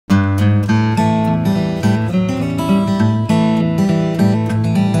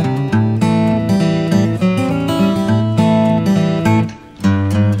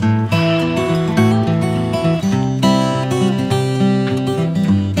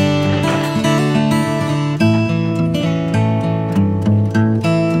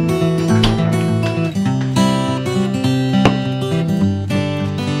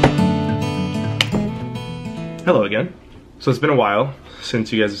So it's been a while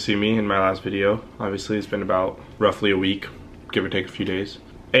since you guys have seen me in my last video. Obviously it's been about roughly a week, give or take a few days.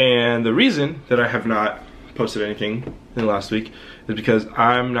 And the reason that I have not posted anything in the last week is because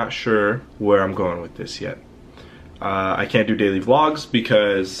I'm not sure where I'm going with this yet. I can't do daily vlogs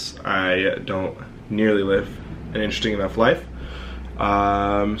because I don't nearly live an interesting enough life.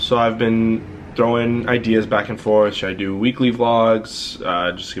 So I've been throwing ideas back and forth. Should I do weekly vlogs,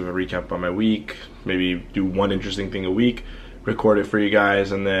 just give a recap on my week, maybe do one interesting thing a week, record it for you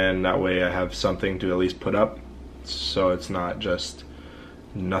guys, and then that way I have something to at least put up so it's not just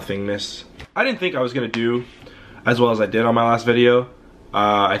nothingness. I didn't think I was gonna do as well as I did on my last video.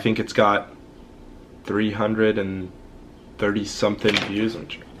 I think it's got 330 something views.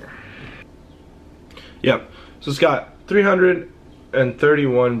 Yep, so it's got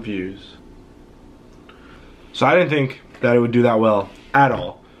 331 views. So I didn't think that it would do that well at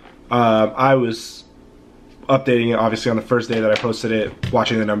all. I was updating it obviously on the first day that I posted it,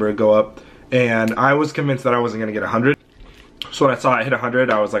 watching the number go up, and I was convinced that I wasn't gonna get 100. So when I saw it hit 100,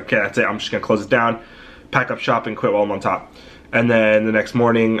 I was like, okay, that's it, I'm just gonna close it down, pack up shop, and quit while I'm on top. And then the next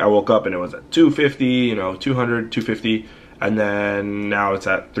morning I woke up and it was at 250, you know, 200, 250, and then now it's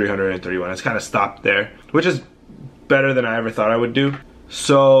at 331. It's kind of stopped there, which is better than I ever thought I would do.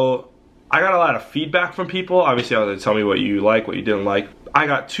 So I got a lot of feedback from people. Obviously, I was like, tell me what you like, what you didn't like. I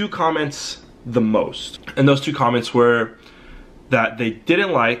got 2 comments the most, and those 2 comments were that they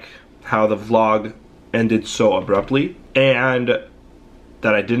didn't like how the vlog ended so abruptly, and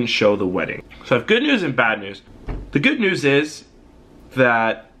that I didn't show the wedding. So I have good news and bad news. The good news is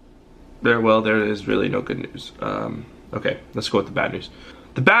that there is really no good news. Okay, let's go with the bad news.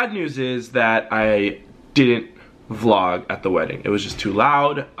 The bad news is that I didn't vlog at the wedding. It was just too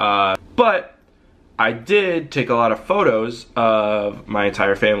loud, but I did take a lot of photos of my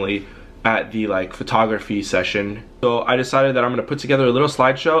entire family at the photography session. So I decided that I'm gonna put together a little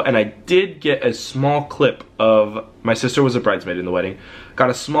slideshow, and I did get a small clip of, my sister was a bridesmaid in the wedding,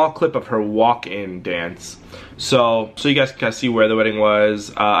 got a small clip of her walk-in dance. So you guys can kind of see where the wedding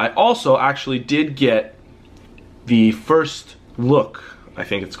was. I also actually did get the first look, I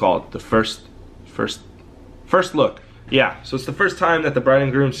think it's called, the first look. Yeah, so it's the first time that the bride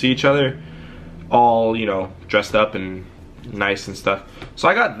and groom see each other all, you know, dressed up and nice and stuff. So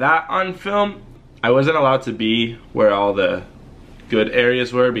I got that on film. I wasn't allowed to be where all the good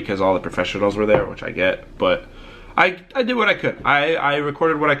areas were because all the professionals were there, which I get, but I did what I could. I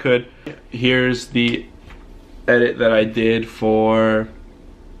recorded what I could. Here's the edit that I did for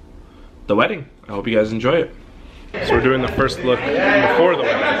the wedding. I hope you guys enjoy it. So we're doing the first look before the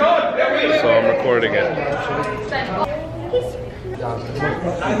wedding, so I'm recording it.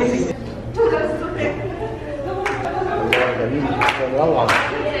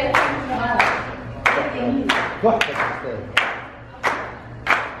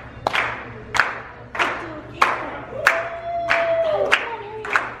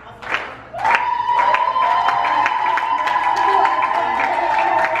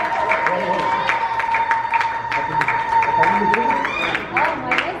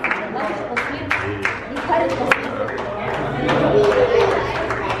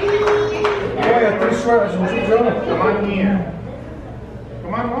 Come on here.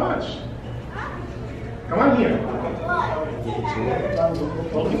 Come on, watch. Come on here.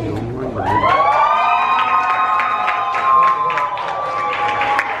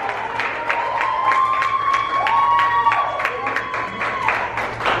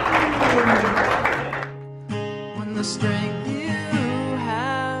 When the strength you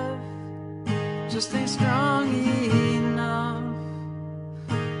have just ain't strong enough,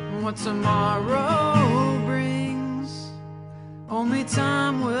 what tomorrow brings, only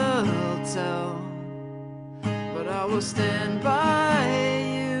time will tell. But I will stand by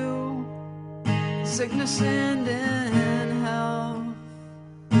you, sickness and